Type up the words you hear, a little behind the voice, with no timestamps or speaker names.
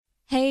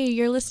Hey,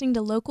 you're listening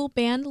to Local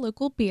Band,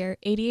 Local Beer,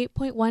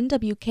 88.1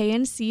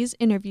 WKNC's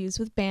interviews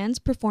with bands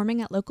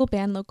performing at Local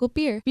Band, Local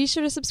Beer. Be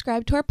sure to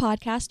subscribe to our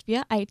podcast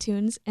via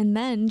iTunes and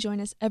then join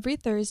us every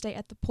Thursday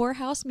at the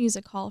Poorhouse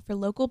Music Hall for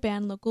Local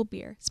Band, Local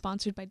Beer,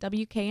 sponsored by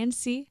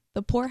WKNC,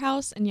 the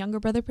Poorhouse, and Younger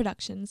Brother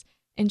Productions.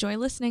 Enjoy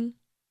listening.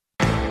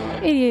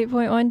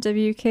 88.1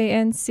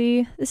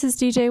 WKNC. This is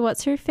DJ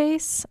What's Her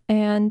Face,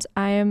 and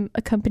I am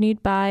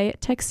accompanied by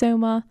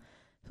Texoma,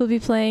 who will be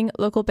playing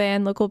Local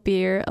Band, Local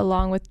Beer,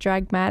 along with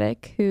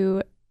Dragmatic,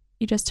 who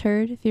you just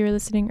heard if you were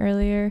listening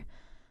earlier,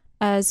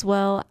 as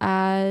well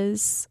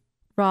as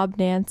Rob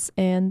Nance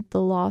and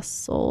the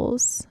Lost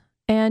Souls.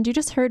 And you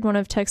just heard one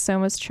of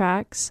Texoma's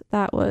tracks.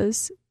 That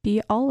was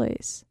Be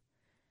Always.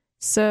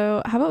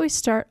 So how about we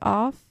start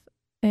off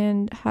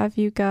and have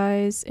you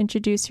guys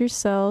introduce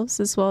yourselves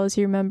as well as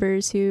your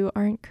members who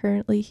aren't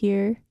currently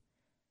here.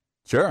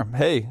 Sure.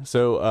 Hey,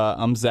 so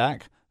I'm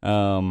Zach,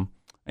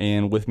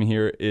 and with me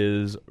here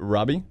is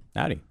Robbie.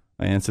 Howdy.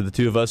 And so the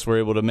two of us were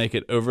able to make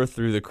it over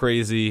through the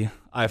crazy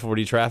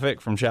I-40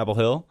 traffic from Chapel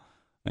Hill,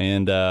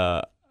 and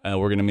we're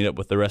going to meet up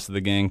with the rest of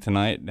the gang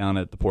tonight down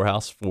at the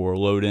Poorhouse for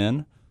Load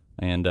In,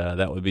 and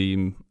that would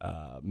be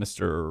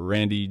Mr.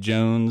 Randy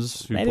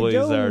Jones, who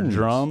plays our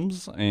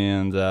drums,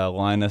 and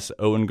Linus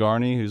Owen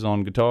Garney, who's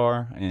on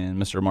guitar,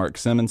 and Mr. Mark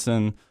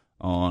Simonson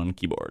on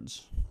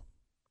keyboards.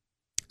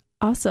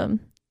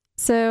 Awesome.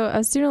 So I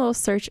was doing a little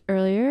search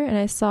earlier, and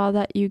I saw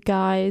that you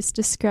guys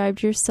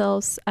described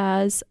yourselves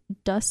as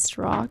dust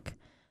rock.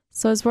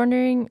 So I was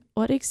wondering,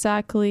 where does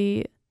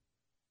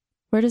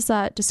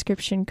that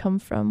description come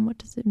from? What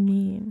does it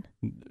mean?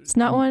 It's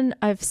not one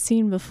I've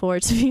seen before,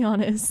 to be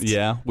honest.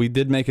 Yeah, we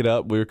did make it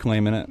up. We were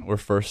claiming it. We're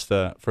first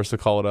to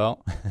call it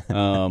out.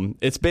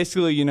 It's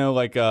basically, we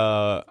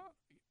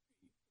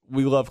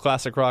love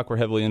classic rock. We're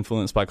heavily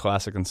influenced by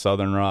classic and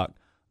southern rock,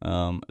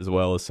 as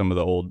well as some of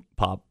the old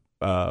pop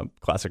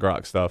classic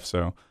rock stuff.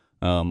 So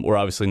we're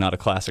obviously not a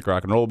classic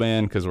rock and roll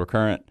band because we're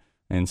current.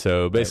 And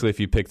so basically, if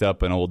you picked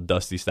up an old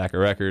dusty stack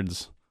of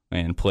records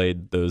and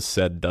played those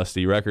said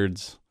dusty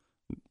records,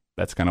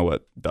 that's kind of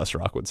what dust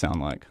rock would sound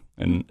like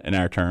in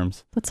our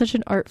terms. That's such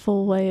an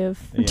artful way of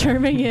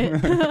terming it.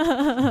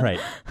 Right.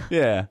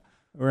 Yeah.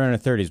 We're in our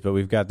 30s, but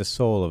we've got the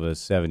soul of a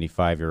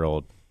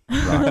 75-year-old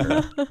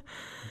rocker.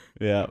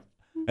 Yeah.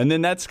 And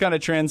then that's kind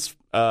of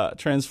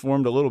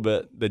transformed a little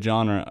bit, the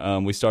genre.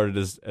 We started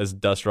as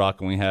dust rock,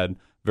 and we had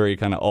very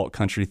kind of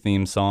alt-country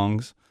themed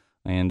songs.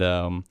 And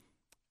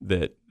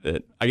that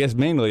I guess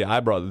mainly I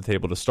brought to the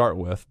table to start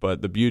with.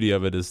 But the beauty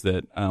of it is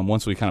that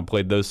once we kind of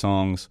played those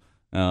songs,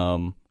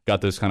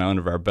 got those kind of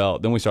under our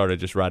belt, then we started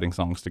just writing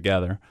songs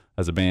together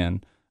as a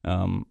band,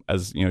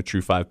 as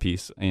true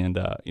 5-piece, and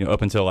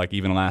up until like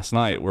even last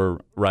night, we're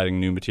writing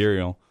new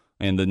material.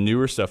 And the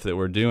newer stuff that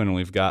we're doing,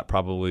 we've got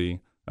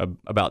probably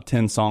about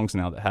 10 songs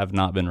now that have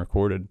not been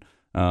recorded.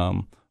 They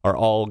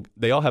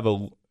all have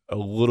a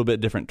little bit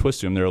different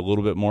twist to them. They're a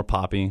little bit more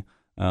poppy,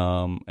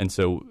 and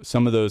so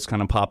some of those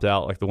kind of popped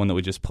out. Like the one that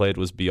we just played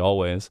was Be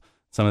Always.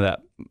 Some of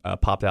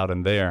that popped out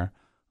in there.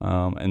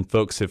 And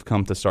folks have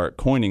come to start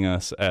coining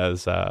us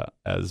as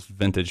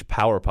vintage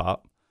power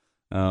pop.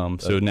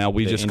 So now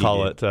we just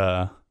call it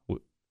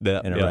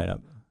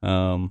write-up.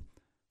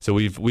 So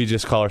we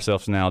just call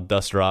ourselves now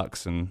Dust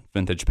Rocks and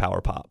Vintage Power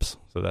Pops.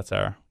 So that's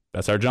our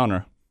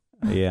genre.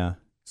 Yeah.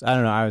 So I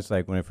don't know. I was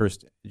like, when I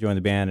first joined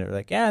the band, they were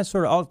like, yeah, it's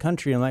sort of alt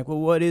country. I'm like, well,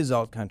 what is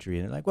alt country?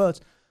 And they're like, well,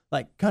 it's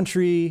like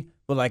country,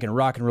 but like in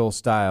rock and roll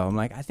style. I'm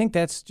like, I think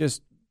that's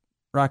just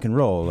rock and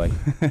roll, like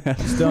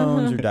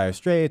Stones or Dire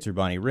Straits or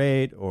Bonnie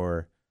Raitt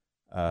or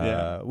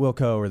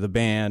Wilco or the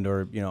band,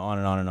 or on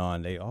and on and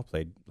on. They all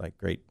played like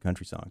great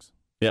country songs.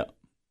 Yeah.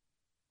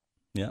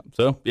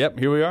 So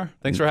here we are.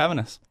 Thanks for having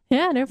us.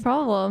 Yeah, no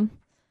problem.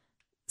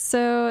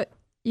 So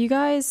you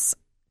guys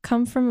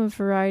come from a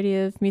variety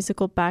of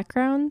musical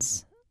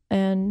backgrounds,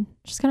 and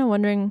just kind of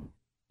wondering,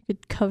 you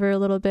could cover a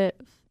little bit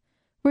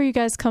where you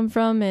guys come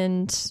from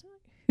and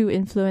who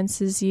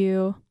influences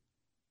you.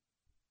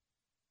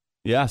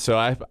 Yeah, so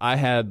I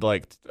had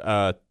like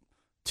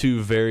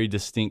two very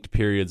distinct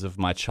periods of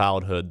my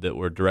childhood that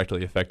were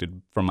directly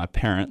affected from my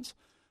parents.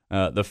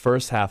 The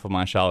first half of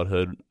my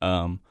childhood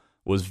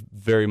was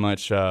very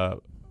much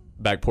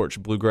back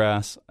porch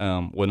bluegrass.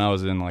 When I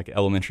was in like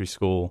elementary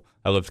school,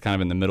 I lived kind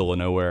of in the middle of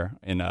nowhere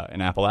in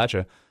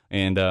Appalachia,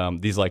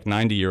 and these like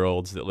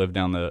 90-year-olds that lived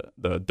down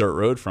the dirt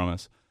road from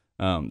us,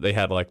 they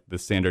had like the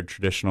standard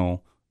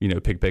traditional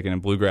pig picking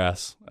and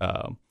bluegrass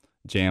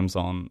jams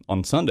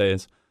on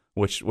Sundays.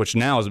 Which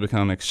now has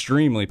become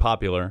extremely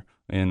popular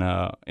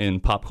in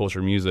pop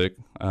culture music,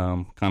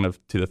 kind of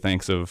to the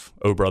thanks of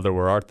 "Oh Brother,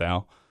 Where Art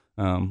Thou,"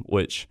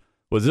 which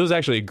was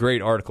actually a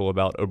great article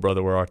about "Oh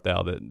Brother, Where Art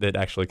Thou" that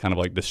actually kind of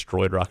like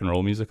destroyed rock and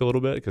roll music a little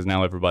bit, because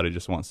now everybody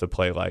just wants to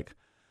play like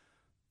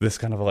this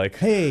kind of like,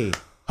 hey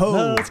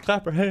ho, let's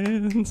clap our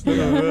hands.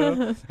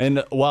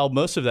 And while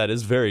most of that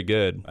is very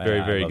good,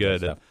 very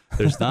good,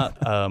 there's not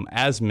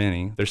as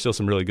many. There's still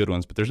some really good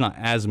ones, but there's not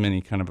as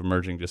many kind of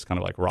emerging, just kind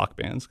of like rock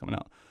bands coming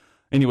out.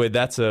 Anyway,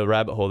 that's a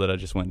rabbit hole that I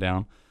just went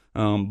down.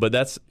 But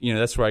that's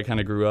where I kind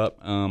of grew up,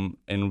 and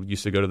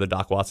used to go to the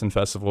Doc Watson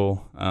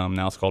Festival.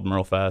 Now it's called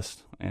Merle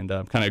Fest, and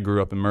kind of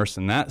grew up immersed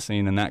in that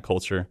scene and that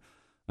culture,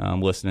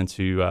 listening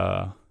to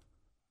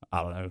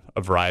I don't know,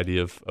 a variety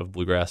of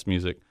bluegrass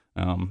music,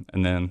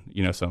 and then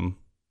some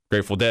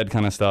Grateful Dead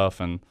kind of stuff.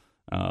 And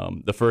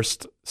the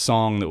first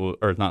song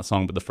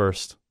the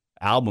first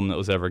album that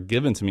was ever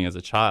given to me as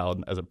a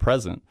child as a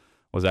present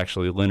was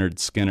actually Leonard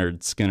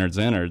Skinner's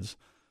Innards.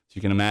 So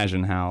you can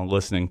imagine how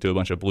listening to a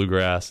bunch of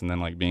bluegrass and then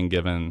like being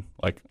given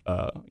like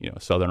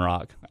Southern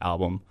rock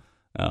album,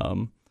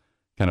 kind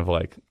of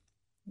like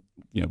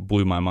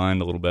blew my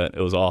mind a little bit.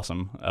 It was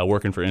awesome.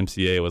 Working for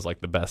MCA was like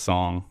the best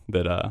song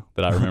that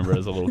I remember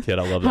as a little kid.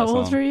 I loved that song.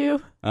 How old were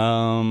you?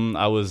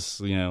 I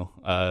was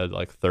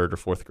like third or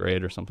fourth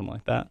grade or something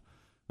like that.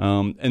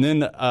 And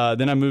then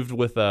I moved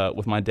with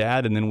my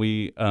dad, and then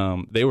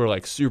they were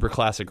like super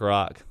classic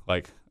rock,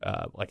 like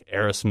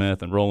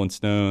Aerosmith and Rolling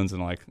Stones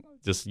and like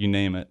just you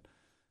name it.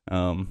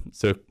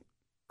 So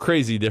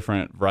crazy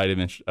different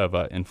variety of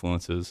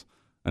influences.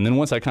 And then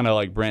once I kind of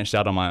like branched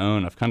out on my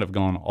own, I've kind of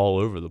gone all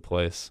over the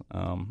place.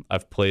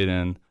 I've played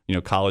in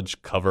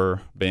college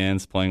cover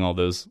bands, playing all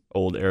those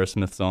old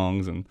Aerosmith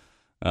songs and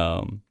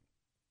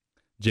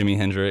Jimi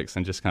Hendrix,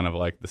 and just kind of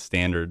like the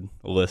standard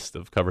list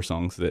of cover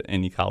songs that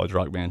any college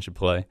rock band should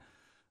play.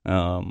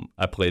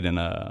 I've played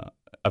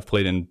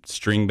in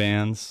string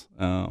bands,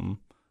 at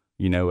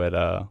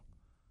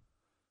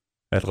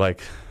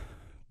like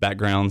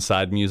background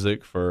side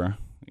music for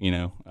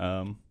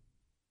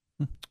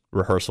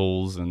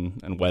rehearsals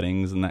and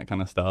weddings and that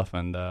kind of stuff.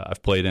 And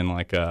I've played in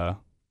like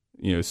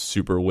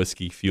super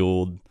whiskey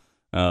fueled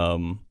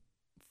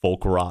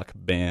folk rock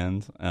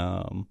band,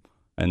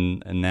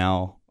 and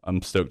now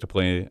I'm stoked to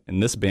play in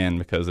this band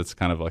because it's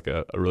kind of like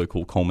a really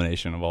cool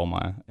culmination of all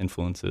my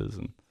influences,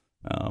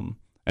 and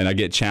I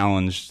get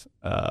challenged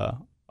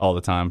all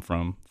the time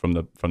from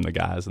the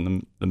guys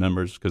and the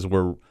members, because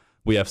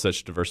we have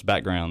such diverse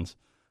backgrounds.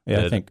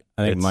 Yeah, I think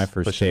my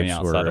first tapes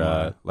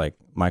were like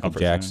Michael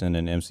Jackson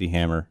and MC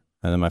Hammer,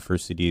 and then my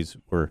first CDs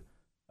were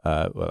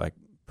like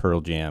Pearl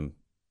Jam,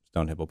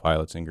 Stone Temple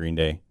Pilots, and Green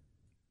Day.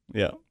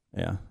 Yeah.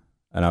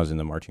 And I was in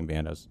the marching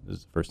band. This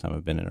is the first time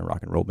I've been in a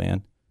rock and roll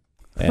band.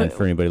 And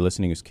for anybody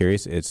listening who's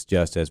curious, it's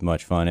just as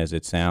much fun as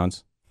it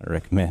sounds. I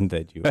recommend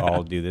that you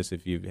all do this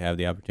if you have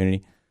the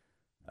opportunity.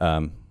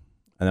 And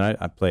then I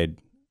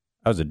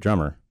was a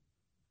drummer.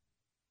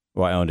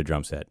 Well, I owned a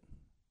drum set.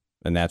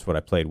 And that's what I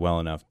played well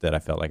enough that I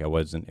felt like I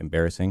wasn't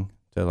embarrassing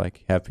to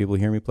like have people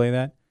hear me play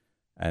that.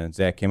 And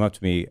Zach came up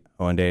to me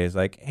one day. He's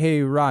like,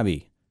 "Hey,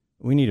 Robbie,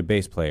 we need a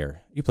bass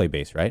player. You play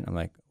bass, right?" I'm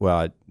like,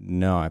 "Well,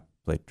 no, I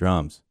play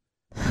drums."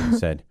 He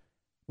said,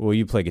 "Well,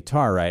 you play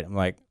guitar, right?" I'm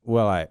like,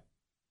 "Well, I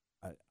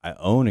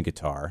own a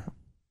guitar."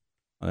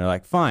 And they're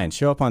like, "Fine,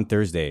 show up on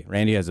Thursday.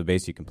 Randy has a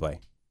bass you can play."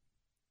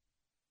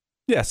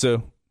 Yeah,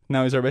 so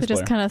now he's our bass player.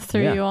 Just kind of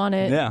threw you on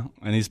it. Yeah,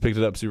 and he's picked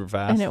it up super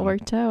fast. And it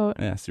worked out.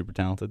 Yeah, super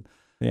talented.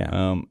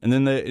 Yeah. And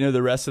then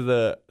the rest of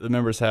the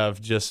members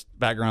have just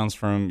backgrounds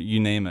from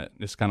you name it,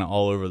 just kind of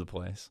all over the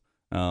place.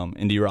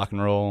 Indie rock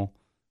and roll,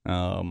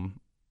 a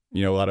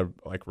lot of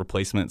like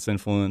Replacements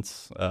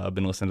influence. I've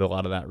been listening to a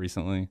lot of that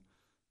recently.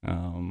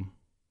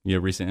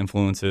 Recent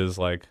influences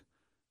like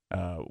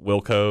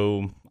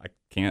Wilco. I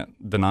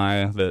can't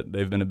deny that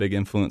they've been a big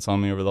influence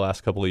on me over the last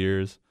couple of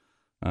years.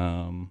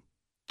 And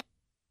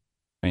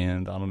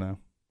I don't know,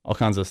 all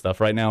kinds of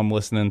stuff. Right now I'm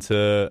listening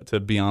to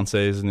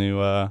Beyonce's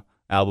new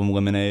album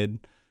Lemonade.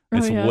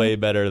 It's way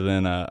better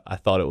than I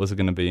thought it was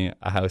going to be.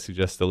 I highly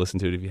suggest to listen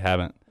to it if you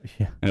haven't.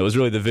 Yeah. And it was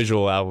really the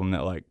visual album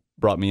that like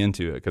brought me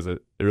into it, because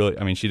it really,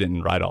 I mean, she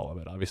didn't write all of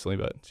it obviously,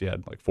 but she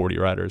had like 40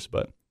 writers,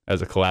 but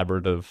as a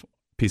collaborative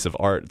piece of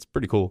art, it's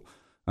pretty cool.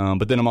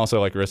 But then I'm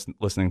also like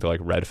listening to like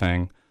Red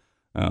Fang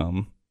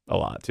a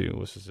lot too,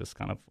 which is just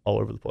kind of all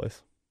over the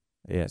place.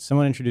 Yeah,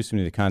 someone introduced me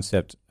to the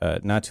concept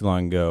not too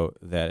long ago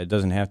that it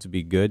doesn't have to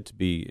be good to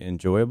be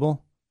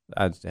enjoyable.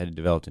 I had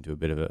developed into a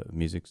bit of a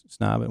music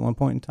snob at one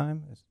point in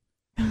time, as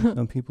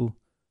some people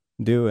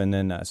do. And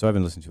then, so I've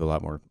been listening to a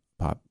lot more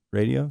pop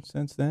radio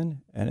since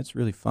then, and it's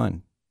really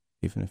fun,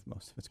 even if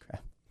most of it's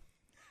crap.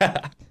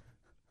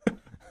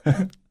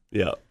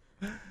 Yeah.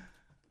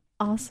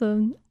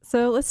 Awesome.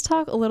 So let's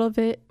talk a little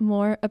bit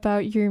more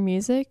about your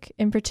music,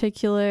 in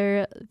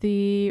particular,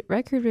 the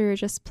record we were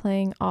just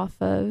playing off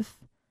of.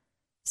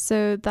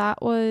 So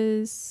that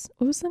was,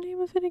 what was the name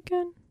of it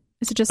again?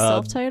 Is it just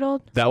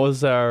self-titled? That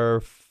was our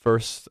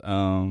first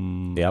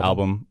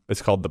album.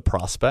 It's called The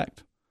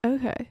Prospect.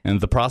 Okay. And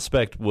The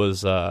Prospect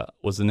was the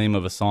name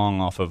of a song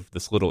off of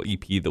this little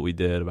EP that we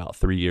did about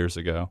 3 years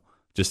ago,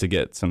 just to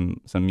get some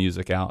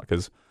music out.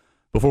 Because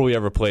before we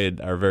ever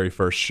played our very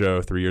first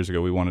show 3 years ago,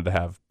 we wanted to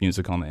have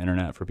music on the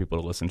internet for people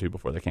to listen to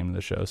before they came to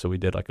the show. So we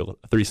did like a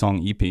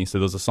 3-song EP. So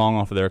there's a song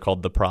off of there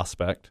called The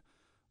Prospect.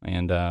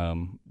 And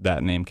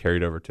that name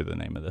carried over to the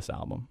name of this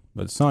album.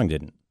 But the song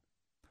didn't.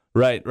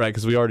 Right,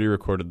 because we already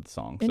recorded the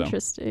song.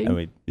 Interesting.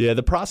 So. Yeah,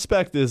 The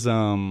Prospect is,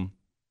 I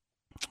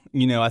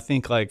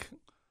think like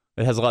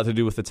it has a lot to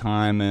do with the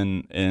time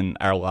in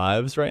our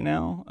lives right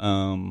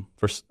now.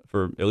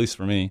 For at least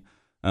for me,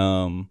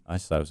 I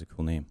just thought it was a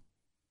cool name.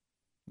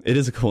 it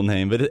is a cool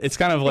name, but it's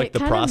kind of like It the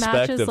kinda prospect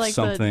matches, of like,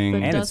 something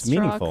And it's dust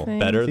rock meaningful. thing.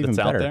 better It's even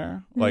that's out better.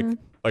 there. Mhm.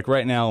 Like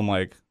right now, I'm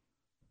like,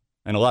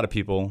 and a lot of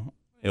people,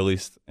 at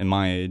least in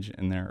my age,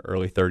 in their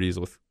early 30s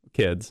with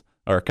kids,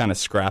 are kind of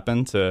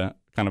scrapping to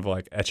kind of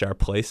like etch our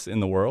place in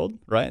the world,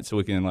 right? So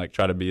we can like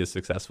try to be as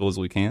successful as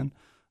we can.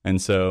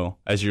 And so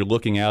as you're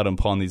looking out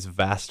upon these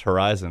vast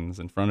horizons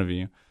in front of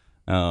you,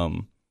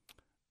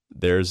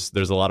 there's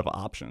a lot of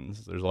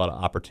options. There's a lot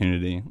of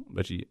opportunity,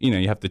 but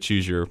you have to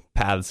choose your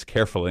paths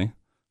carefully,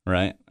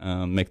 right?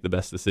 Make the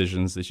best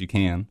decisions that you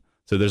can.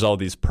 So there's all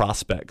these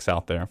prospects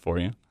out there for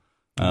you.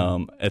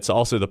 It's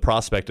also, the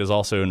prospect is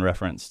also in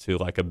reference to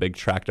like a big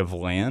tract of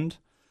land,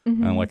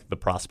 and like the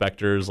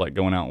prospectors like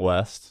going out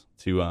west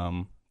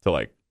to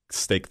like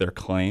stake their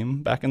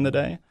claim back in the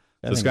day.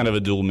 So it's kind of a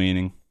dual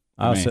meaning.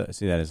 I also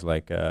see that as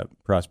like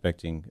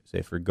prospecting,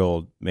 say for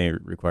gold, may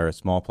require a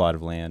small plot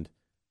of land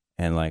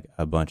and like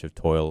a bunch of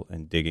toil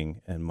and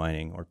digging and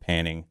mining or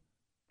panning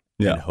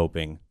and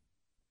hoping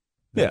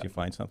that you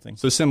find something.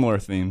 So similar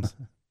themes.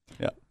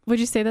 Would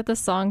you say that the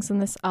songs in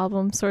this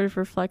album sort of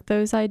reflect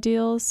those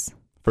ideals?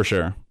 For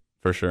sure.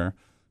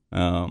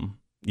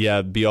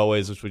 Be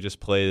Always, which we just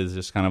played, is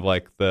just kind of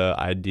like the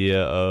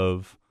idea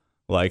of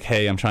like,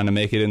 hey, I'm trying to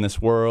make it in this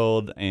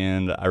world,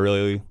 and I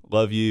really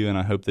love you, and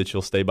I hope that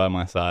you'll stay by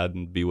my side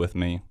and be with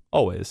me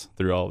always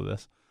through all of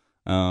this.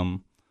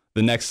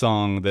 The next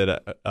song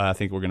that I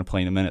think we're going to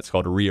play in a minute is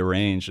called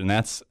Rearranged, and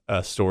that's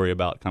a story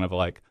about kind of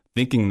like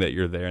thinking that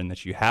you're there and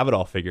that you have it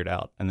all figured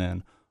out, and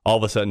then all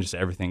of a sudden just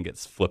everything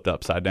gets flipped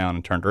upside down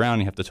and turned around.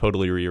 You have to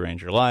totally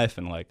rearrange your life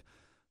and like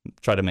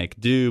try to make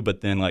do,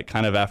 but then like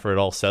kind of after it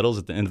all settles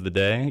at the end of the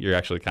day, you're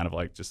actually kind of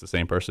like just the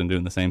same person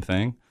doing the same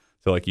thing.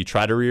 So like you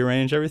try to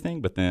rearrange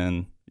everything, but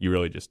then you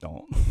really just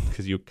don't,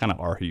 because you kind of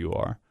are who you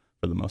are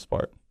for the most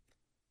part.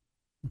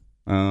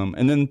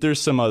 And then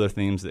there's some other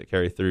themes that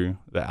carry through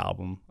the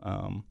album,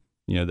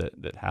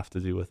 that have to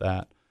do with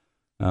that.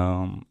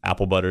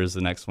 Apple Butter is the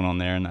next one on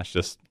there, and that's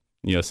just,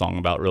 a song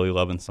about really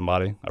loving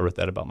somebody. I wrote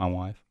that about my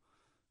wife.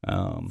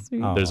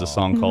 There's a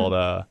song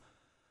called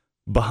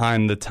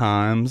Behind the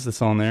Times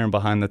that's on there, and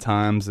Behind the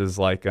Times is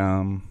like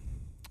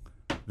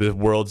the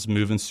world's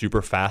moving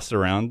super fast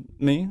around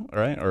me,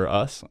 right, or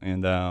us,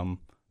 and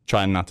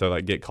trying not to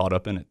like get caught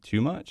up in it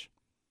too much.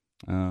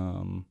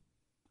 I'm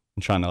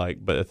trying to like,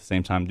 but at the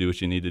same time, do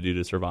what you need to do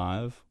to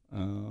survive.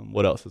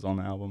 What else is on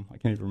the album? I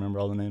can't even remember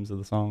all the names of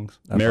the songs.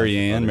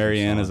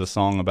 Marianne is a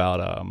song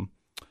about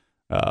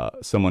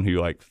someone who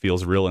like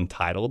feels real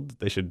entitled.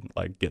 They should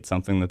like get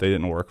something that they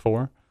didn't work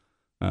for.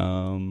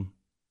 And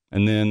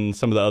then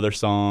some of the other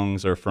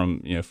songs are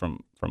from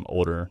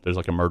older. There's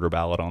like a murder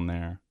ballad on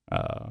there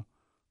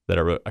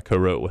that I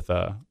co-wrote with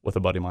a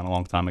buddy of mine a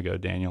long time ago,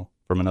 Daniel,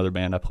 from another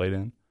band I played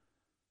in.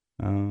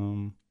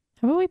 How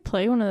about we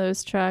play one of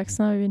those tracks?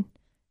 Now we've been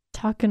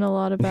talking a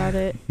lot about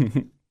it.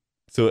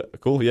 So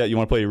cool. Yeah, you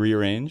want to play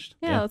Rearranged?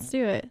 Yeah, let's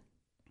do it.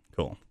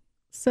 Cool.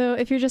 So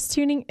if you're just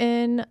tuning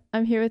in,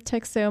 I'm here with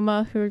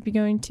Texoma, who are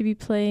going to be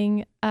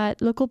playing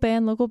at local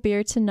band Local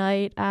Beer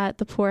tonight at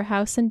the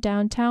Poorhouse in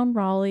downtown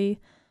Raleigh,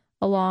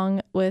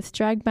 along with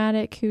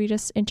Dragmatic, who we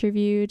just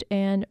interviewed,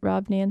 and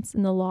Rob Nance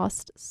and the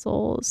Lost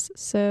Souls.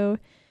 So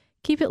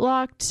keep it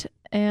locked,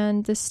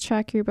 and this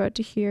track you're about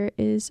to hear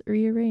is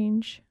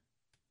Rearrange.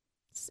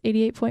 It's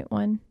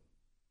 88.1.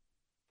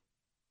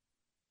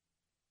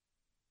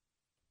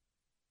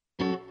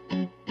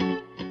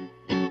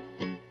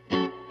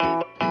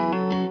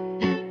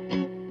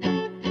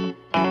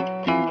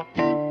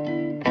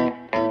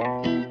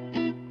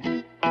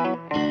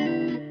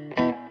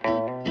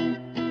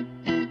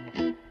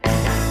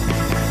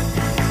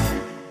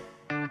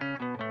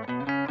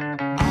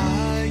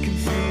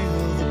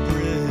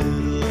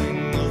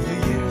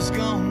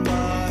 Gone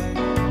by,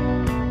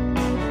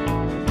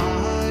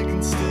 I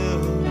can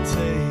still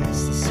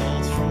taste the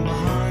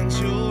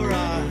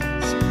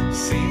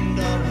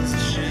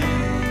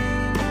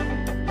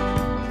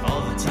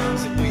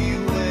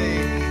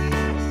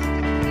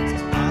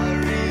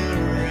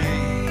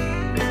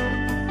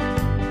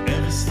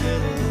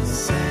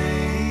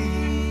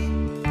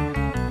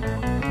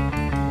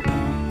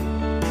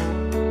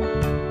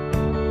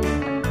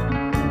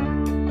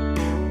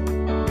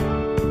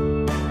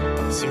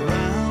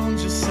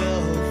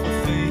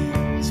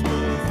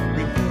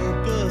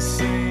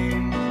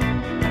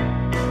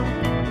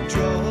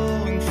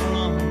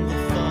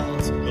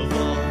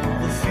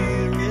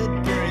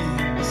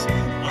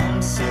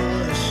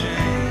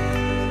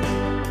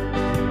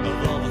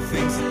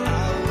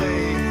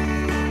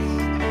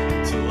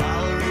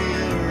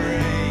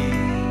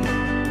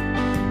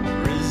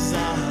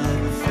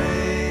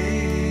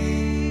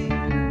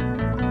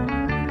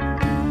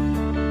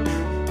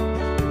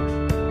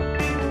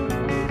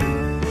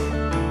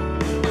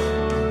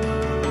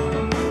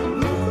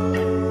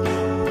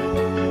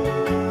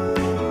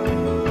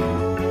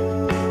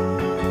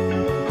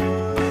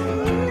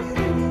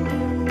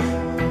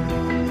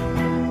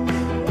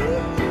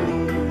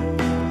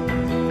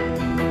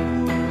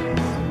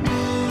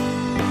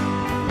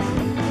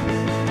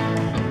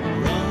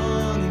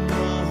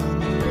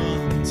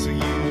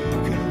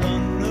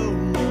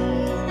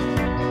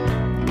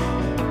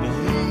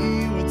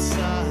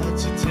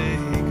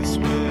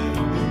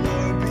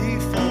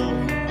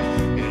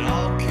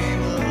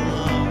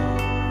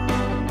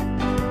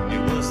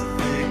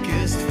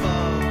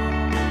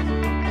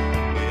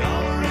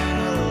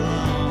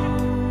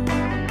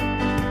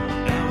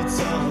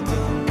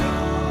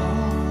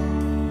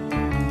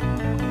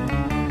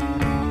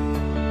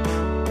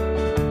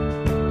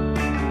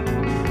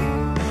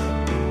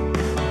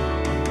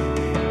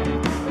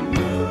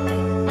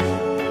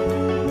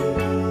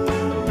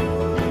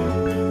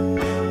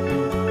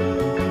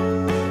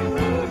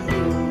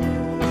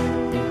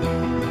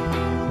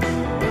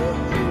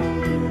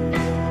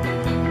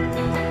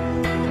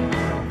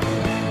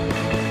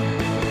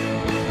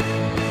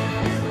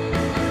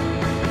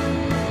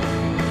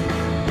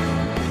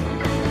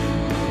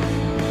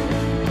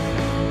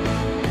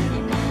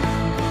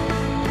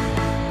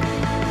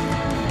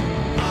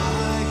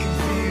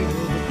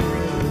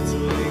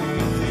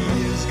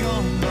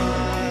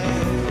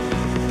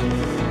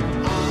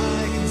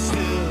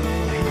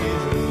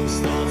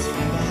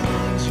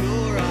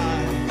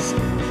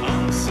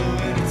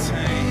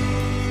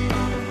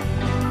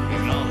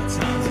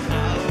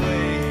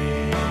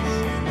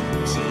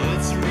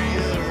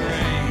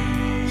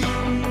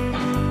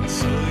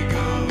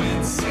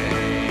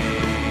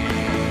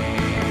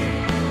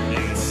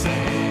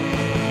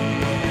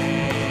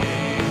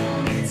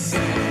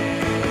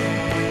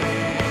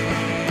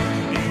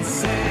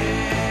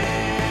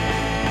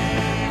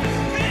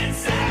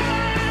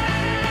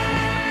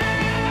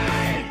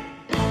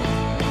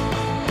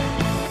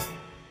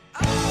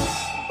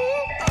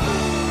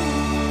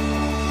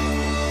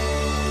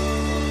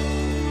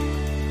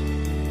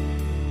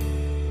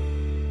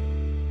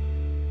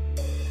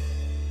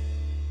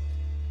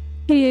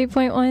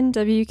 88.1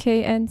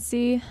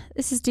 WKNC.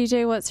 This is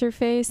DJ What's Her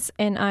Face,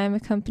 and I'm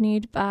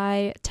accompanied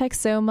by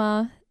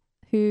Texoma,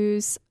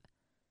 whose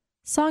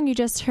song you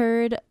just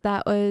heard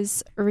that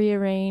was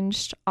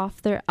rearranged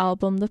off their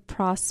album The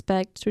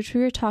Prospect, which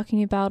we were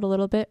talking about a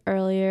little bit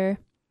earlier.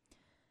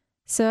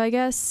 So I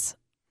guess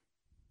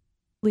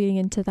leading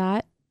into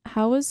that,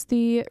 how was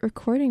the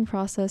recording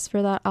process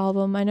for that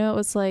album? I know it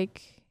was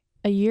like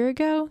a year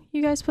ago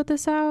you guys put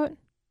this out.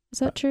 Is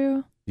that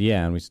true?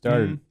 Yeah, and we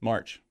started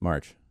March,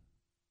 I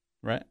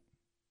right?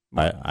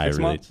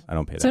 really months? I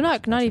don't pay that. So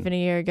much not attention. even a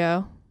year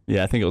ago.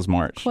 Yeah, I think it was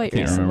March. Quite I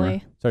can't recently.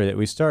 remember. Sorry,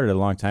 we started a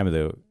long time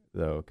ago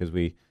though, because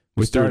we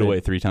We threw it started away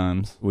 3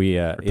 times. We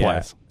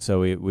twice.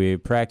 So we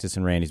practiced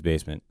in Randy's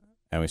basement,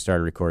 and we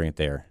started recording it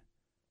there.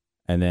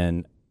 And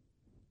then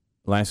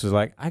Linus was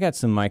like, "I got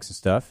some mics and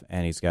stuff,"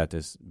 and he's got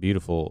this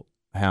beautiful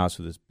house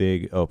with this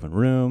big open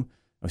room.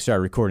 And we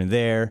started recording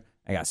there.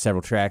 I got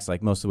several tracks,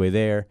 like most of the way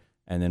there.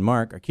 And then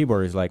Mark, our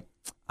keyboarder, is like,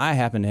 "I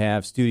happen to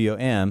have Studio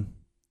M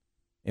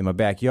in my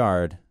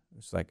backyard.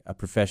 It's like a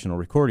professional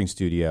recording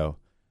studio.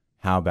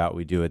 How about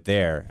we do it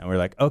there?" And we're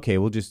like, "Okay,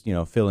 we'll just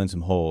fill in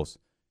some holes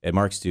at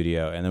Mark's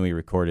studio." And then we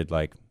recorded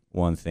like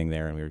one thing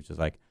there, and we were just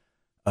like,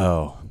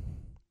 "Oh,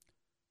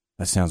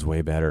 that sounds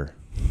way better."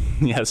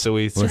 Yeah, so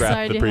we scrapped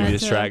Decided the you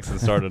previous had to tracks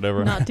and started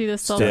over. Not do the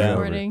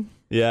self-recording.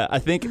 Yeah, I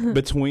think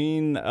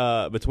between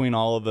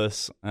all of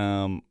us,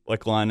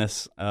 like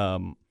Linus,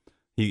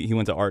 he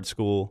went to art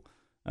school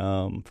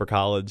for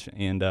college,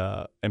 and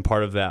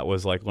part of that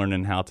was like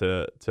learning how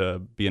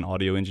to be an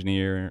audio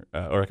engineer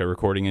or like a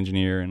recording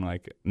engineer and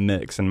like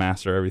mix and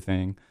master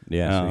everything.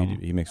 Yeah, so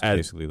he mixed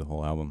basically the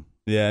whole album.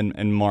 Yeah,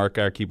 and Mark,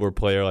 our keyboard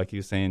player, like he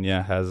was saying,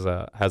 has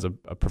a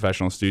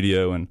professional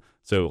studio, and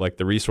so like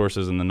the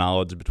resources and the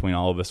knowledge between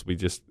all of us,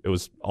 it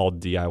was all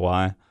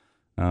DIY.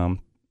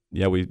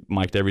 We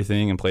mic'd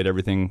everything and played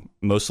everything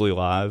mostly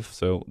live.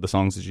 So the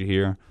songs that you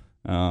hear,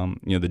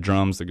 the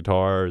drums, the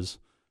guitars,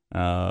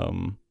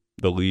 the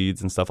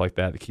leads and stuff like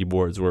that, the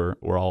keyboards were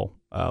all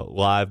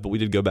live, but we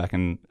did go back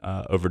and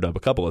overdub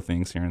a couple of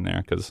things here and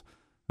there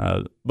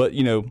but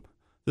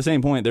the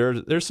same point,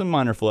 there's some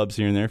minor flubs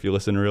here and there if you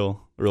listen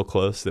real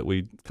close that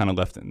we kind of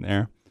left in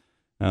there.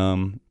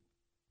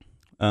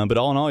 But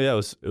all in all, yeah,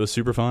 it was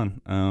super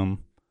fun.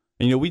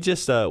 We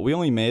just we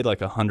only made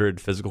like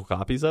 100 physical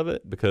copies of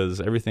it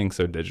because everything's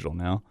so digital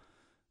now.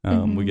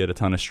 We get a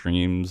ton of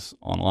streams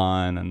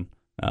online, and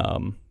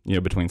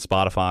between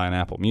Spotify and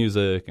Apple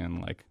Music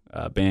and like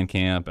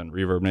Bandcamp and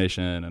Reverb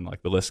Nation, and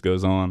like the list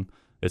goes on.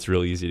 It's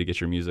really easy to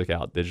get your music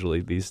out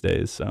digitally these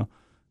days. So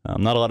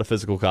not a lot of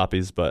physical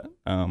copies, but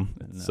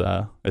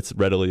it's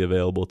readily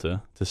available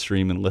to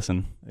stream and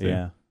listen to.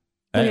 Yeah.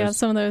 We have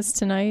some of those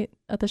tonight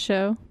at the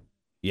show.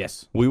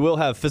 Yes. We will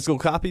have physical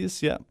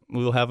copies. Yeah,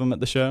 we will have them at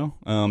the show.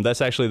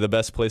 That's actually the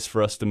best place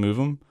for us to move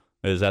them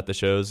is at the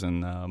shows,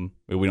 and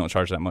we don't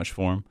charge that much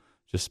for them.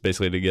 Just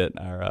basically to get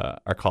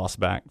our costs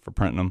back for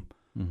printing them.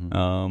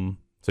 Mm-hmm.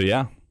 So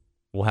yeah,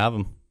 we'll have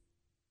them.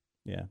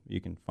 Yeah, you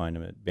can find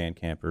them at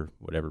Bandcamp or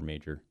whatever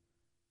major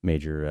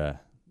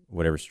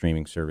whatever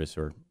streaming service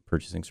or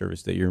purchasing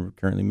service that you're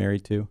currently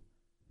married to.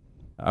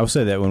 I will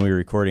say that when we were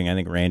recording, I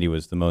think Randy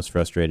was the most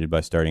frustrated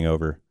by starting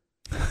over.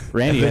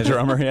 Randy, the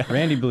drummer, yeah.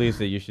 Randy believes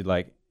that you should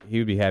he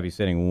would be happy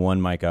setting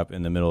one mic up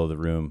in the middle of the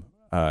room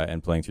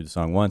and playing through the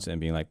song once and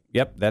being like,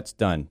 "Yep, that's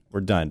done.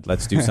 We're done.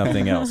 Let's do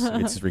something else.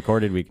 It's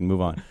recorded. We can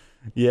move on."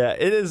 Yeah,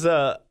 it is.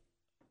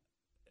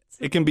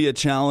 It can be a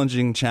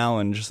challenging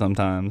challenge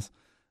sometimes,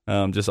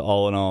 just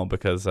all in all,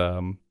 because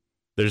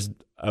there's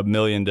a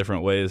million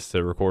different ways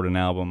to record an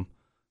album.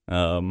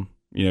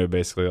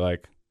 Basically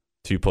like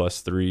 2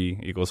 +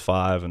 3 =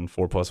 5 and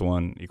 4 +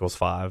 1 =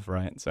 5,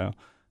 right? So,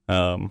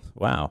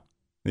 wow.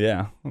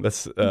 Yeah,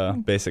 that's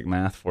basic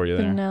math for you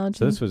Good there. analogy.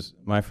 So this was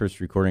my first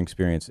recording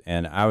experience,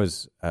 and I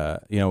was,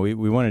 we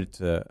wanted it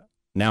to.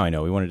 Now I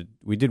know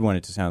we did want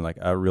it to sound like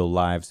a real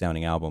live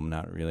sounding album,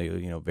 not really,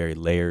 very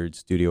layered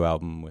studio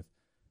album with,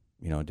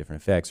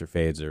 different effects or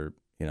fades or,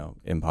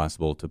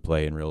 impossible to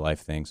play in real life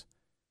things.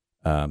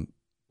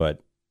 But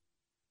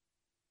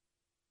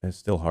it's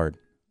still hard.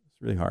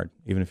 It's really hard,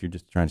 even if you're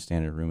just trying to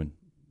stand in a room and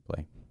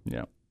play.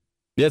 Yeah,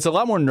 it's a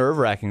lot more nerve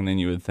wracking than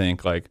you would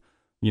think. Like,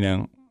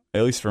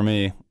 at least for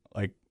me,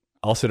 like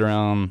I'll sit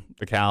around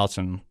the couch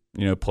and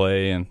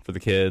play, and for the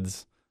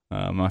kids,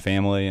 my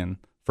family and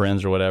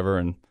friends or whatever,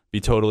 and be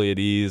totally at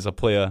ease. I'll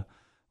play a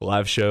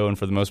live show and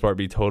for the most part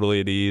be totally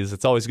at ease.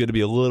 It's always good to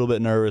be a little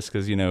bit nervous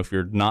because if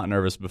you're not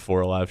nervous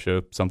before a live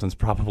show, something's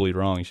probably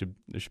wrong.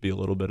 There should be a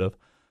little bit of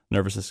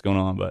nervousness going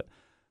on. But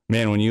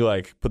man, when you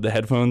like put the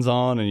headphones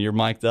on and you're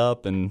mic'd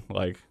up and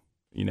like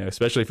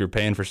especially if you're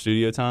paying for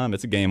studio time,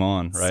 it's a game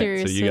on, right?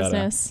 Serious so you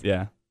business.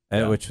 Yeah.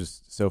 Which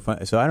was so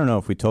fun. So I don't know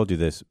if we told you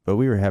this, but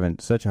we were having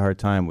such a hard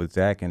time with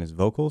Zach and his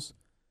vocals.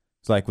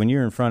 It's like when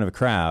you're in front of a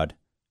crowd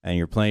and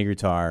you're playing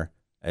guitar,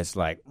 it's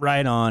like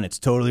right on, it's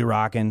totally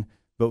rocking.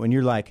 But when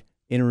you're like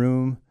in a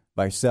room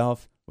by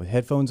yourself with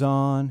headphones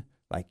on,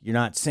 like you're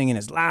not singing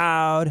as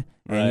loud,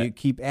 and Right. you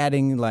keep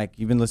adding like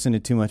you've been listening to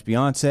too much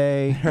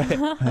Beyonce,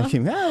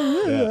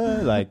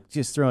 right? Like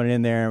just throwing it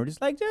in there, and we're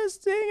just like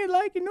just sing it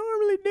like you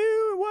normally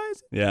do. Why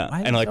is it? Yeah,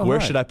 Why is and it like so where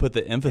hard? should I put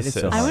the emphasis?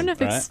 so I hard, wouldn't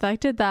have right?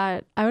 expected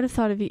that. I would have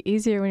thought it'd be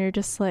easier when you're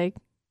just like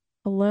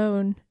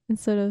alone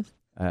instead of.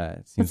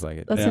 It seems like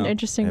it. That's an Yeah.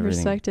 interesting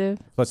Everything. perspective.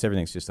 Plus,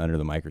 everything's just under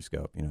the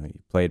microscope. You know, you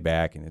play it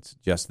back, and it's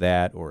just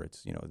that, or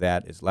it's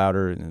that is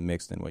louder in the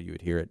mix than what you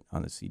would hear it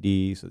on the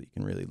CD, so that you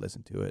can really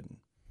listen to it. And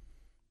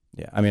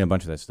yeah, I mean, a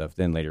bunch of that stuff.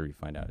 Then later you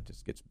find out it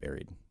just gets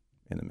buried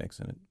in the mix,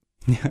 and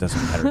it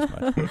doesn't matter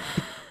as much.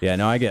 Yeah,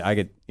 no, I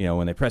get.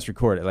 When they press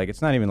record, like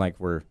it's not even like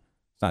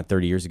it's not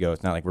 30 years ago.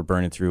 It's not like we're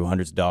burning through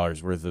hundreds of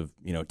dollars worth of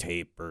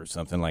tape or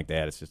something like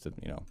that. It's just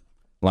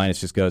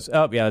Linus just goes,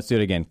 oh yeah, let's do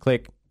it again.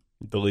 Click.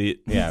 Delete.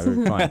 Yeah,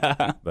 we're fine.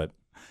 But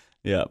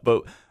yeah,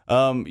 but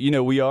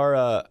we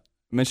are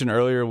mentioned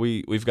earlier.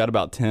 We've got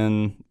about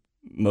 10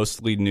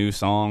 mostly new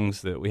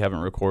songs that we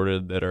haven't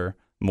recorded that are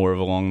more of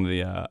along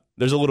the.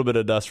 There's a little bit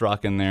of dust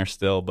rock in there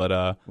still, but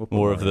We'll put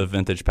more more of in. the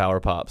vintage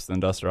power pops than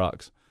dust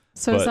rocks.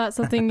 So But- is that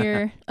something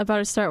you're about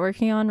to start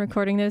working on,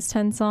 recording those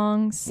 10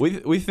 songs?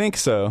 We think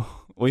so.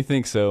 We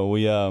think so.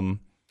 We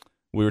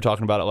were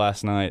talking about it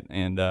last night,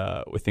 and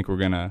we think we're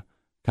gonna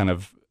kind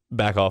of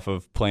back off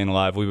of playing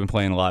live. We've been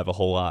playing live a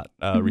whole lot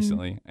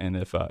recently, and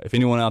if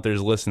anyone out there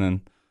is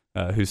listening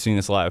who's seen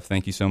us live,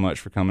 thank you so much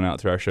for coming out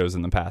to our shows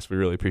in the past. We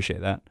really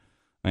appreciate that,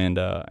 and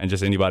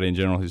just anybody in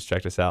general who's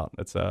checked us out.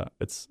 It's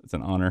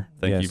an honor.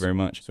 Thank you Yes. very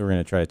much. So we're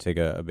going to try to take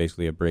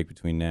basically a break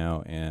between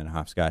now and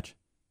Hopscotch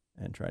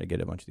and try to get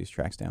a bunch of these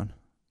tracks down.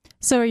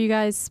 So are you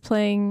guys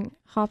playing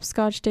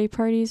hopscotch day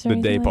parties or The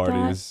anything day like that?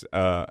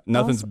 parties,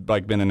 nothing's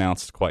like been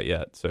announced quite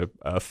yet. So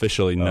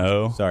officially,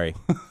 no. Sorry.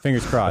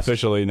 Fingers crossed.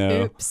 Officially,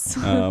 no. Oops.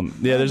 Yeah,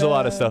 there's a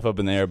lot of stuff up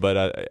in the air,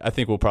 but I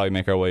think we'll probably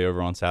make our way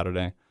over on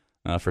Saturday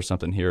for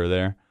something here or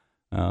there.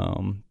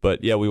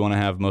 But yeah, we want to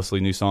have mostly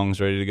new songs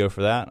ready to go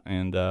for that,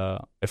 and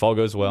if all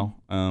goes well,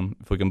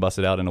 if we can bust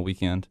it out in a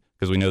weekend,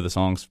 because we know the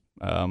songs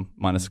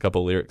minus a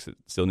couple of lyrics that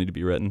still need to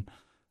be written.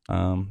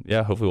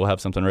 Hopefully we'll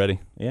have something ready.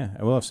 Yeah,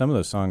 we'll have some of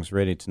those songs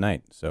ready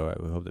tonight, so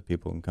we hope that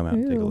people can come out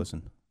and take a Ooh.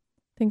 listen.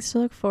 Things to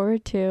look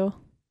forward to.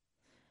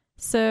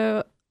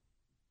 So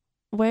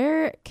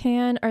where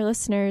can our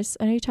listeners,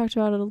 I know you talked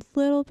about it a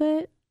little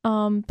bit,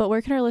 but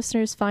where can our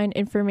listeners find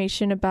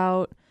information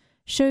about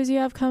shows you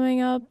have coming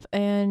up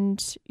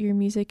and your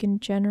music in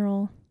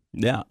general?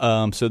 Yeah.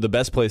 So the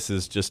best place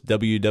is just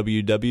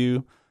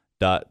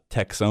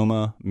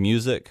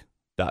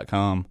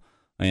www.texomamusic.com,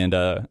 and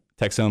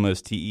Texoma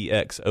is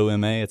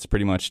Texoma. It's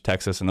pretty much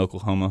Texas and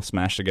Oklahoma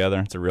smashed together.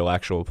 It's a real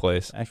actual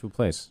place. Actual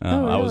place.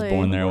 Oh, I was really?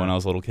 born there when I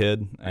was a little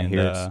kid. I And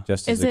hear it's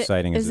just as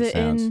exciting as is it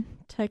sounds. in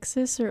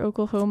Texas or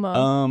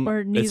Oklahoma or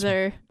it's-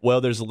 neither? well,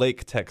 there's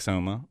Lake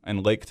Texoma,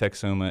 and Lake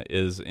Texoma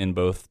is in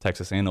both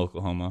Texas and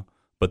Oklahoma,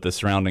 but the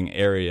surrounding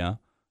area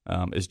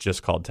is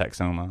just called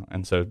Texoma,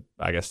 and so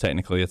I guess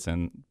technically it's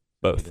in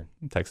both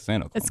Texas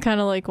and Oklahoma. It's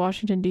kind of like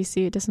Washington,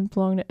 D.C. It doesn't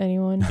belong to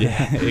anyone.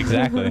 Yeah,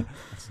 exactly.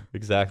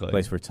 Exactly. A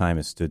place where time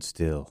has stood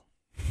still.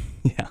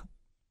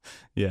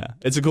 Yeah.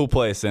 It's a cool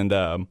place, and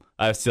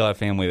I still have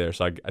family there,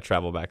 so I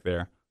travel back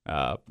there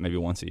maybe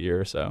once a year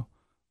or so.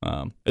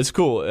 It's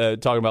cool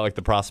talking about like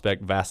the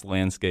Prospect vast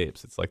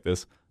landscapes. It's like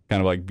this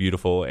kind of like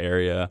beautiful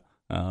area.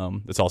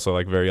 It's also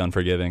like very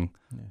unforgiving,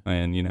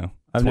 and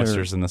I've never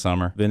twisters in the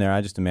summer. been there.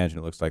 I just imagine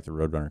it looks like the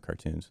Roadrunner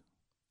cartoons.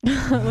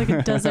 Like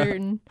a desert.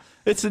 And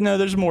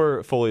There's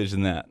more foliage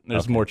than that.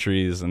 There's Okay. more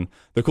trees, and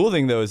the cool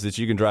thing though is that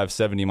you can drive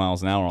 70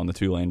 miles an hour on the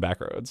 2-lane back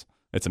roads.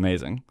 It's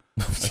amazing.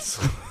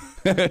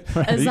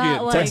 that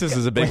like- Texas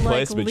is a big like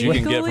place, but you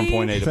can get from legally?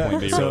 point A to point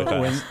B really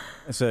fast.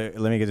 So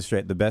let me get this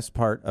straight. The best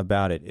part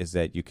about it is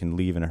that you can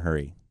leave in a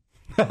hurry.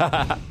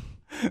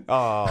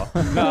 Oh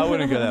no, I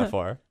wouldn't go that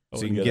far. I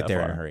So you wouldn't can go get that there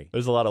in a far. hurry.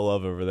 There's a lot of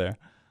love over there.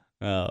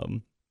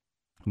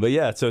 But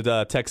yeah, so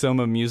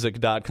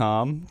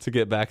texomamusic.com to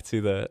get back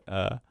to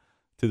the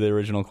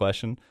original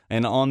question,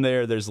 and on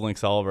there's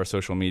links to all of our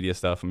social media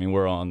stuff. I mean,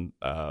 we're on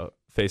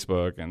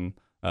Facebook and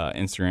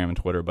Instagram and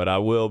Twitter, but I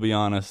will be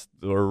honest,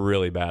 we're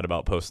really bad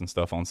about posting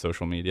stuff on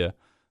social media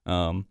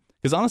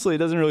because honestly, it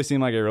doesn't really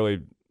seem like it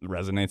really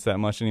resonates that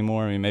much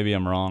anymore. I mean, maybe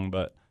I'm wrong,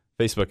 but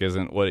Facebook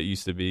isn't what it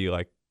used to be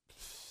like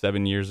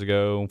 7 years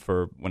ago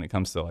for when it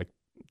comes to like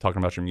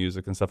talking about your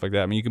music and stuff like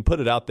that. I mean, you can put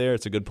it out there.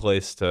 It's a good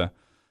place to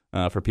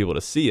for people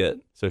to see it.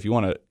 So if you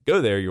want to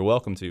go there, you're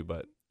welcome to.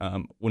 But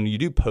when you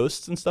do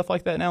posts and stuff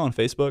like that now on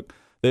Facebook,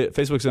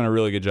 Facebook's done a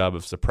really good job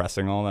of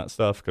suppressing all that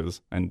stuff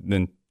and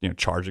then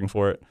charging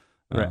for it.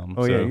 Right. Oh,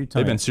 So yeah, you're they've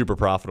telling been me. super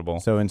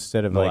profitable. So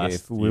instead of The like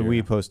last if we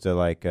year. post a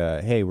like,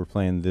 hey, we're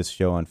playing this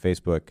show on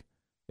Facebook,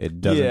 it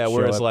doesn't. Yeah, show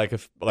whereas up. like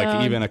if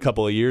even a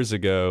couple of years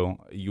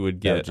ago, you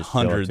would That would get just show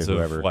up to hundreds of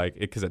whoever. like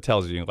because it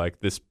tells you like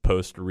this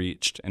post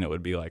reached, and it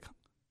would be like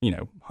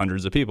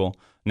hundreds of people.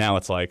 Now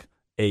it's like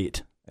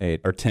 8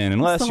 8. or 10,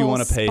 unless the you whole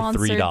want to pay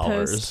sponsored $3.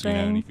 post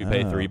And thing. if you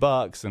pay Oh.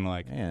 $3 and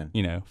like Man.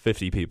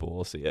 50 people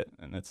will see it,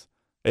 and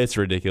it's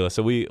ridiculous.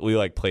 So we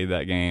like played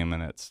that game,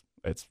 and it's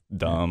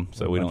dumb. what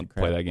So a we bunch don't of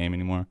crap. play that game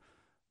anymore.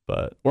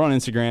 But we're on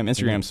Instagram.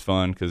 Instagram's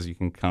fun because you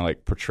can kind of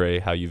like portray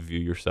how you view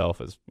yourself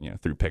as,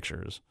 through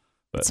pictures.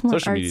 But It's more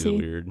social media is artsy.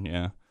 weird.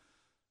 Yeah.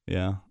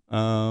 Yeah.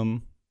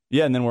 And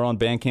then we're on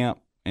Bandcamp,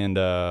 and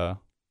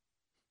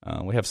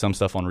we have some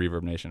stuff on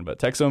Reverb Nation, but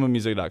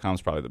TexomaMusic.com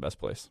is probably the best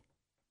place.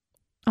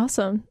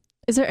 Awesome.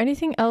 Is there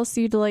anything else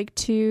you'd like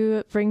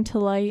to bring to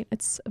light?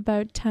 It's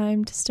about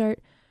time to start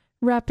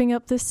wrapping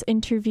up this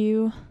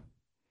interview.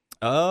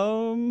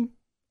 I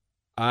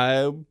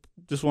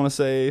just want to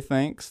say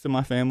thanks to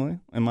my family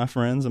and my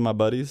friends and my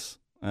buddies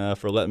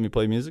for letting me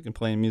play music and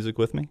playing music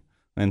with me,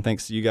 and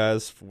thanks to you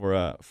guys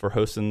for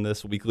hosting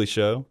this weekly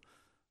show,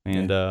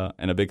 and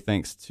a big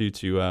thanks to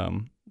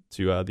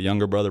the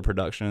Younger Brother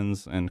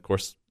Productions and of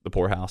course the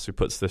Poorhouse who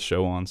puts this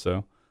show on.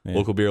 So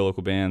Local Beer,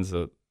 Local Bands,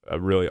 a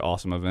really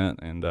awesome event,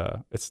 and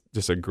it's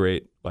just a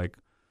great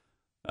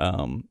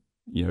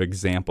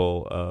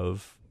example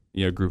of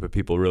a group of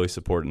people really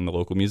supporting the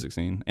local music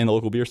scene and the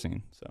local beer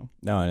scene. So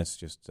No, and it's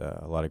just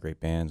a lot of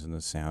great bands, and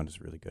the sound is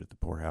really good at the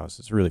Poorhouse.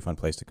 It's a really fun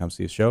place to come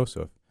see a show.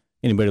 So if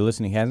anybody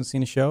listening hasn't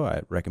seen a show,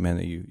 I recommend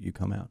that you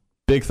come out.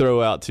 big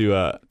throw out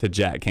to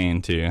Jack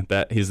Kane too.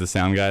 That he's the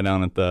sound guy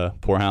down at the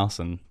Poorhouse,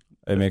 and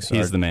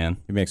he's the man.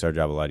 It makes our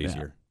job a lot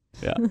easier.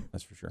 Yeah,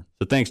 That's for sure.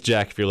 So thanks,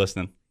 Jack, if you're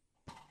listening.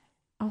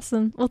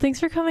 Awesome. Well, thanks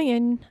for coming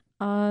in.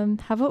 How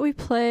about we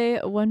play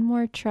one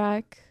more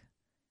track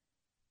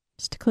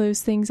just to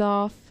close things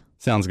off?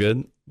 Sounds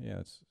good.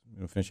 Yeah,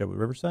 we'll finish up with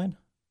Riverside.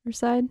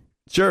 Riverside?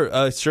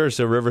 Sure.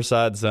 So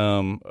Riverside's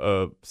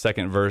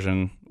second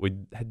version. We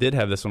did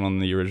have this one on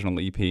the original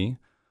EP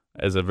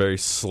as a very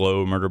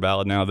slow murder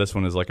ballad. Now this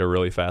one is like a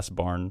really fast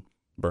barn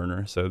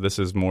burner. So this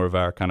is more of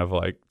our kind of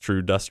like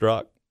true dust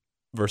rock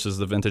versus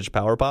the vintage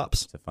power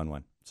pops. It's a fun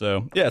one.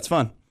 So yeah, it's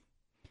fun.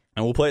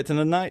 And we'll play it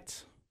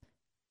tonight.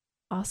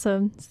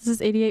 Awesome. This is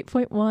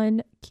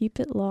 88.1. Keep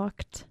it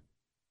locked.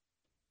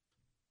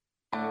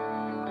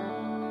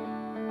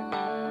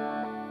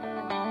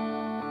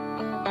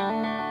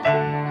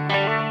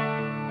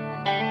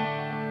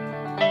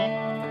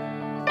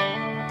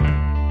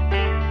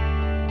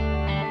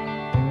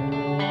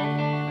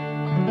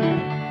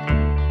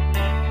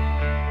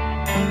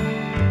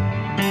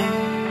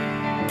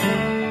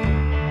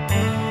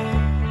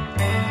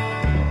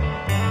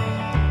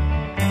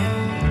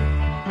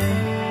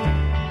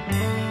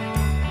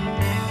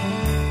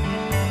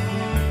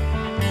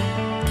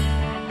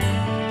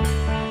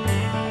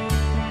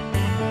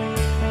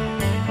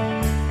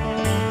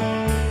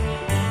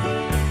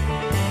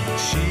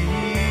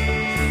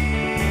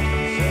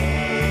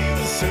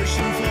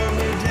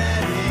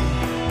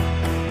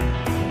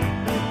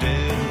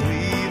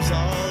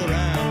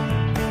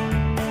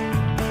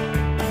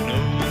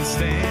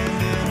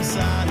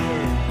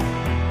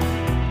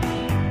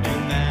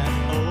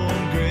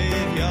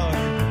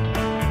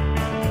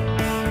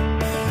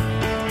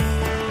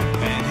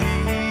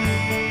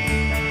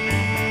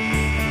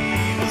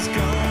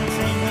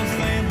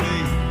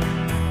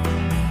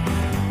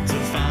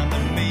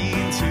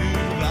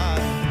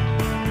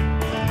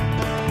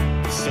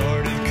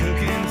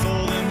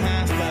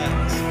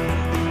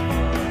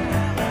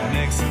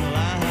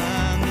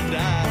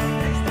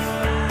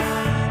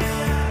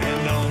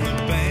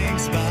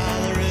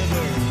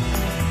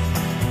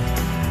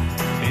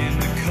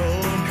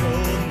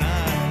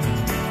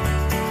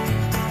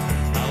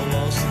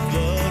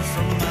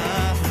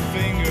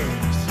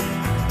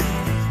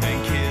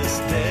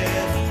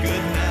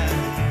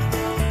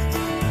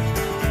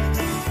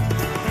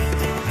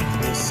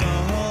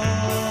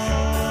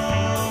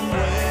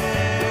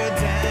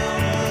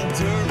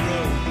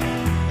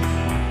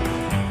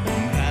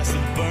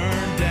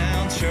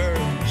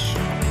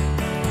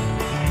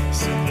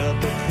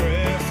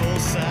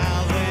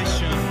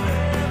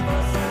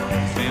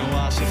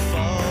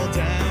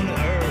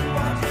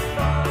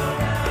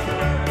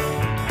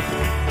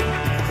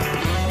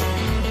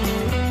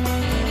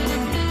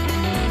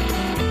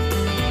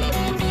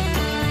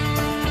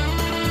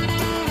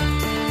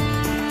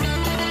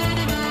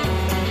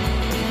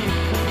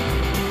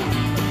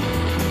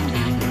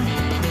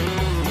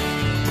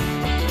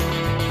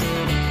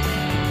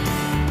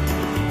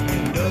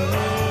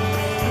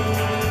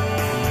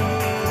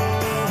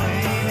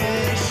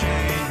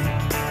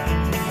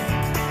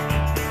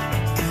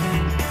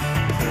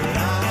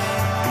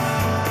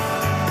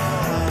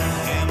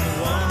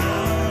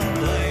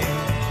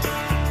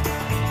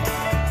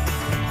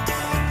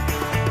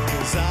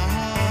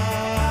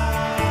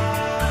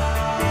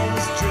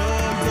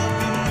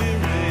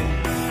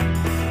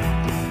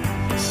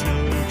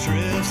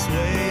 Drifts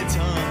way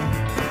tongue